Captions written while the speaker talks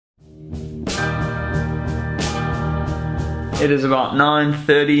It is about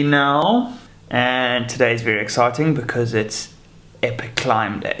 9:30 now, and today is very exciting because it's epic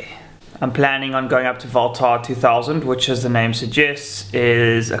climb day. I'm planning on going up to Vallter 2000, which, as the name suggests,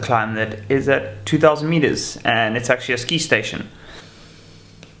 is a climb that is at 2,000 meters, and it's actually a ski station.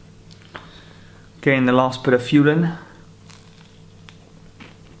 Getting the last bit of fuel in.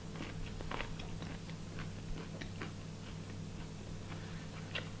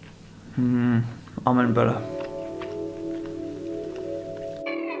 Almond butter.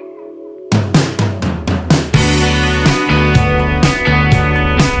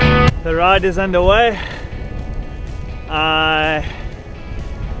 The ride is underway. I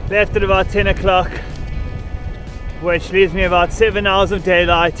left at about 10 o'clock, which leaves me about 7 hours of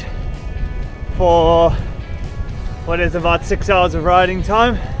daylight for what is about 6 hours of riding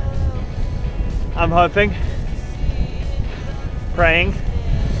time. I'm hoping, praying.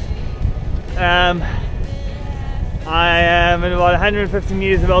 I am at about 150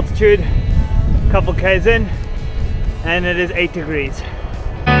 meters of altitude, a couple k's in, and it is 8 degrees.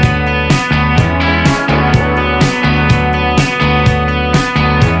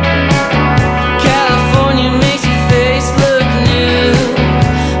 California makes your face look new.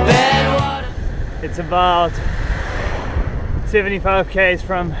 Bad water. It's about 75 k's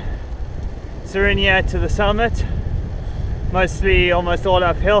from Serenia to the summit, mostly almost all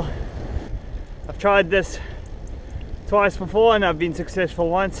uphill. I've tried this twice before and I've been successful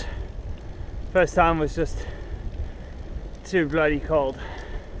once. First time was just too bloody cold.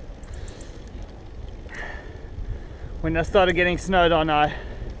 When I started getting snowed on, I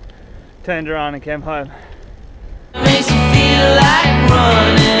turned around and came home. It makes you feel like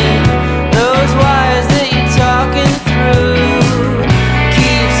running. Those wires that you're talking through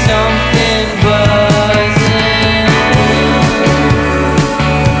keep something buzzing.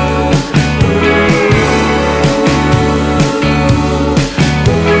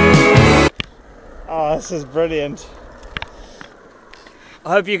 Oh, this is brilliant. I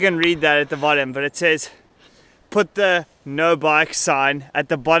hope you can read that at the bottom, but it says, put the no bike sign at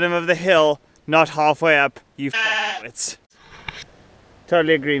the bottom of the hill, not halfway up, you f***its.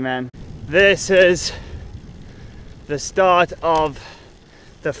 Totally agree, man. This is the start of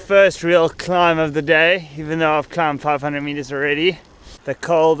the first real climb of the day, even though I've climbed 500 meters already. The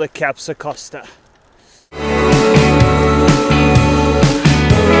Col de Capsa Costa.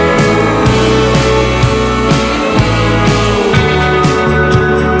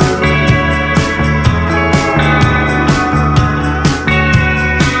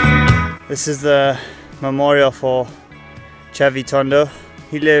 This is the memorial for Xavi Tondo.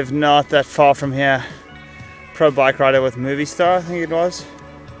 He lived not that far from here. Pro bike rider with Movie Star, I think it was.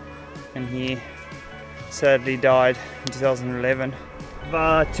 And he sadly died in 2011.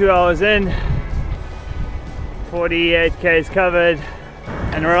 About 2 hours in, 48 k's covered,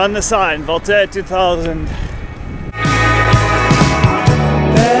 and we're on the sign, Vallter 2000.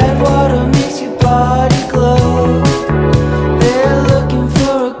 Bad water makes your body glow. They're looking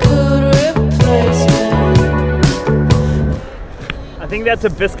for a good replacement. I think that's a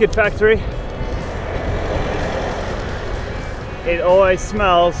biscuit factory. It always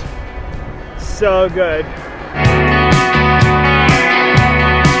smells so good.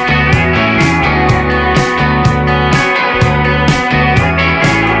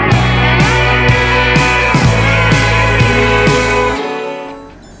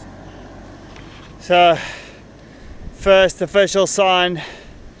 So, first official sign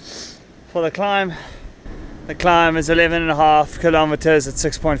for the climb. The climb is 11.5 kilometers at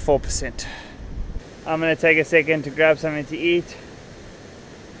 6.4%. I'm going to take a second to grab something to eat,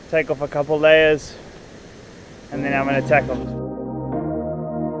 take off a couple layers, and then I'm going to tackle this.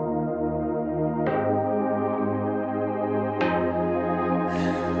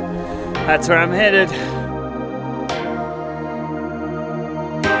 That's where I'm headed.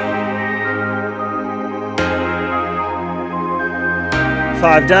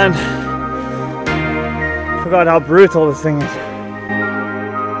 Five done. Forgot how brutal this thing is.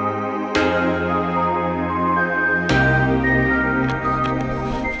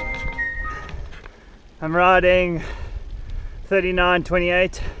 I'm riding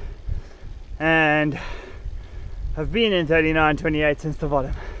 39.28 and I've been in 39.28 since the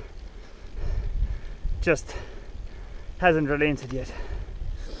bottom. Just hasn't relented yet.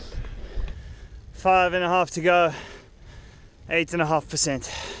 5.5 to go, 8.5%.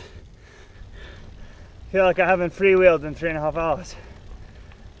 Feel like I haven't freewheeled in 3.5 hours.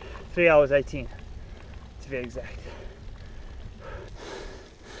 3 hours 18 to be exact.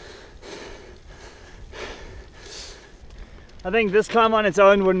 I think this climb on its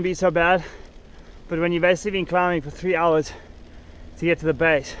own wouldn't be so bad, but when you've basically been climbing for 3 hours, to get to the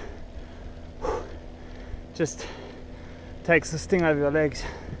base. Just takes the sting out of your legs.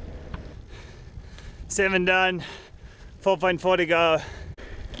 7 done, 4.4 to go.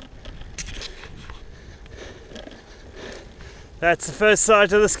 That's the first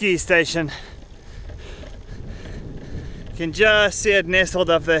sight of the ski station. You can just see it nestled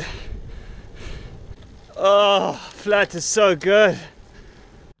up there. Oh, flat is so good.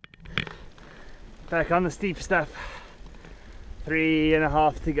 Back on the steep stuff.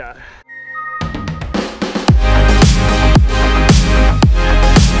 3.5 to go.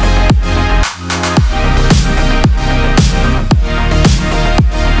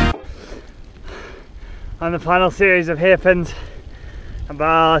 On the final series of hairpins,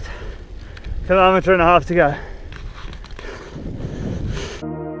 about 1.5 kilometers to go.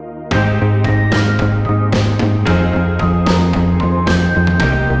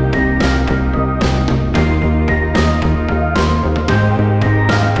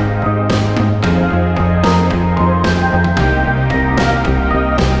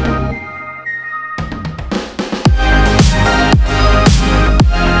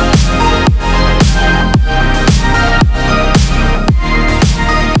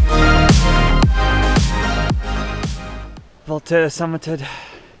 Vallter summited.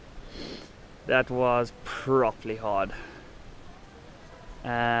 That was properly hard.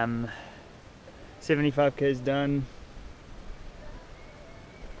 75 k's done.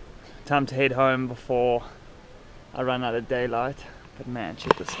 Time to head home before I run out of daylight. But man,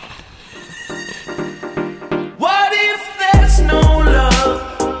 check this out. What if there's no love?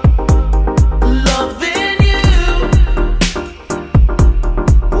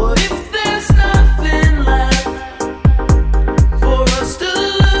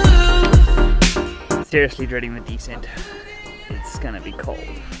 Seriously dreading the descent. It's gonna be cold.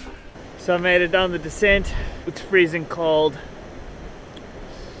 So I made it down the descent. It's freezing cold.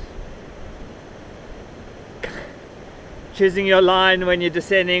 Choosing your line when you're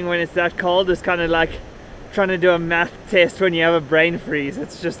descending when it's that cold is kind of like trying to do a math test when you have a brain freeze.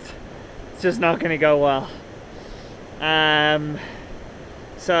 It's just not gonna go well.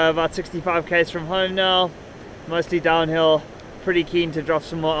 So about 65 k's from home now, mostly downhill. Pretty keen to drop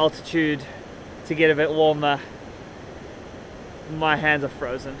some more altitude to get a bit warmer. My hands are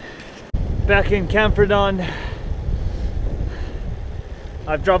frozen. Back in Camperdon,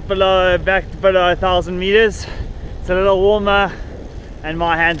 I've dropped back below 1,000 meters. It's a little warmer and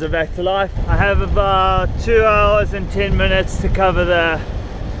my hands are back to life. I have about 2 hours and 10 minutes to cover the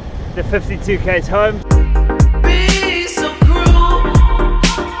 52 k's home.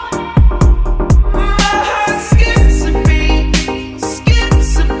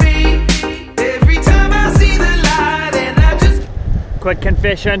 Quick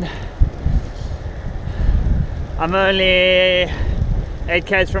confession, I'm only 8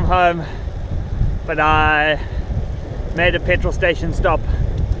 k's from home, but I made a petrol station stop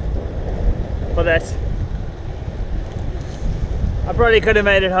for this. I probably could have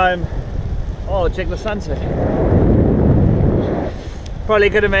made it home. Oh, check the sunset. Probably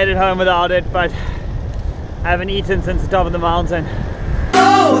could have made it home without it, but I haven't eaten since the top of the mountain.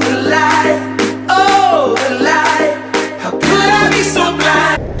 Oh, the light, oh, the light. How could I be so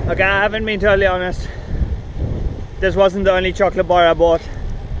blind? Okay, I haven't been totally honest. This wasn't the only chocolate bar I bought.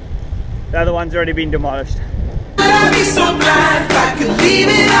 The other one's already been demolished. Could I be so blind if I could leave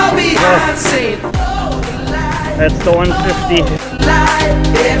it all behind? Saying, oh, the light, that's the 150.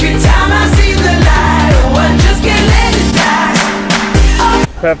 Every time I see the light, oh, I just can't let it die. Oh.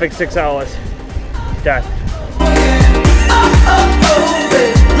 Perfect 6 hours. Done. Oh, oh, oh,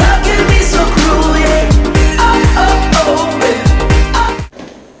 babe. Love can be so cruel, yeah.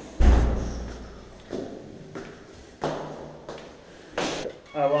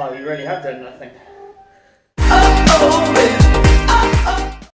 Oh wow, you really have done nothing.